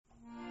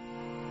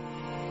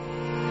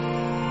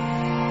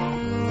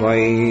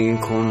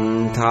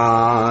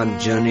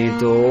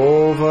वैकुण्ठाज्जनितो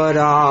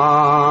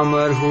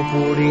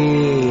वरामर्हुपुरी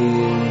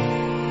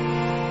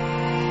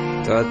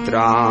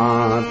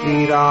तत्रापि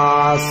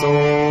रासोत्सवाद्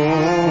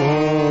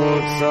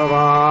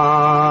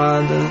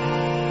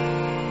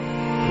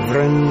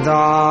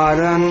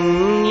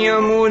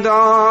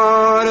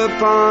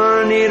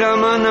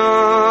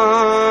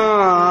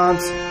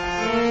वृन्दारण्यमुदारपाणिरमनात्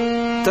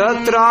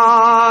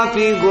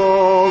तत्रापि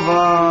गोवर्धना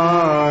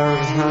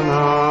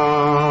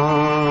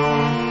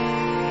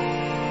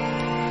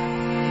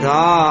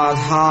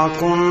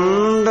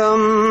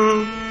राधाकुण्डम्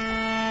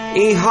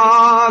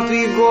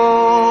इहापि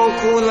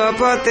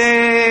गोकुलपतेः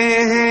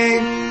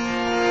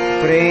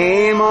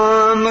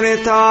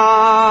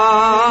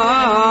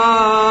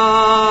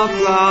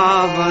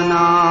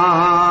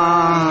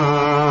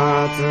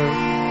प्रेमामृताप्लावनात्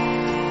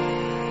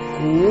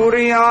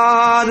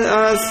कुर्याद्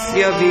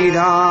अस्य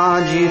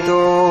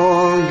विराजितो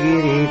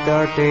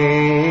गिरितटे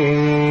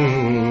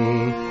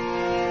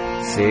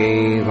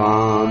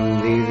सेवां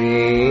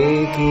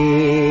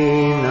विवेकिनकाः.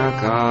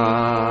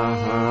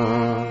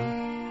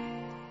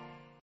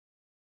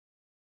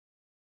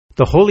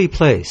 The holy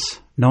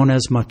place, known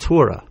as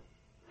Mathura,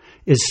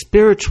 is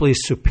spiritually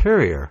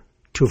superior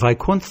to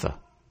Vaikuntha,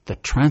 the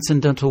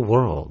transcendental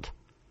world,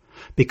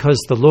 because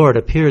the Lord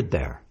appeared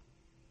there.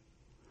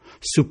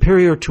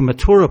 Superior to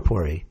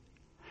Mathurapuri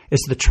is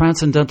the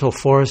transcendental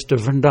forest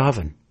of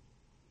Vrindavan,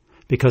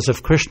 because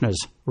of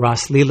Krishna's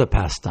Ras Leela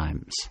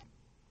pastimes.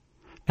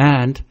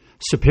 And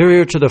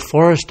superior to the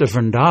forest of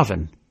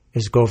Vrindavan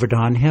is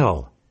Govardhan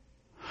Hill,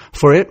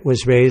 for it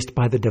was raised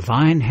by the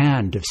divine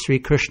hand of Sri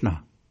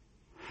Krishna,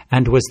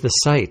 and was the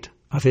site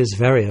of his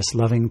various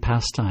loving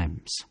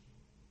pastimes.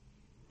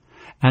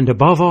 And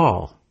above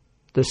all,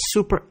 the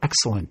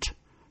super-excellent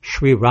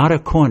Sri Radha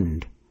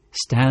Kund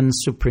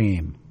stands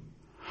supreme,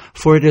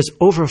 for it is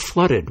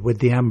overflooded with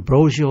the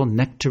ambrosial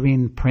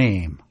nectarine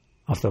prem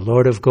of the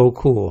Lord of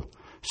Gokul,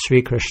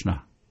 Sri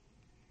Krishna.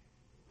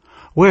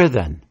 Where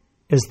then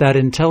is that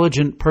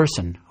intelligent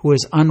person who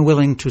is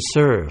unwilling to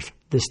serve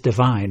this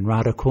divine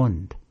Radha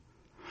Kund,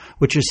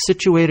 which is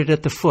situated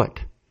at the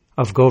foot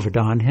of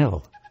Govardhan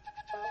Hill?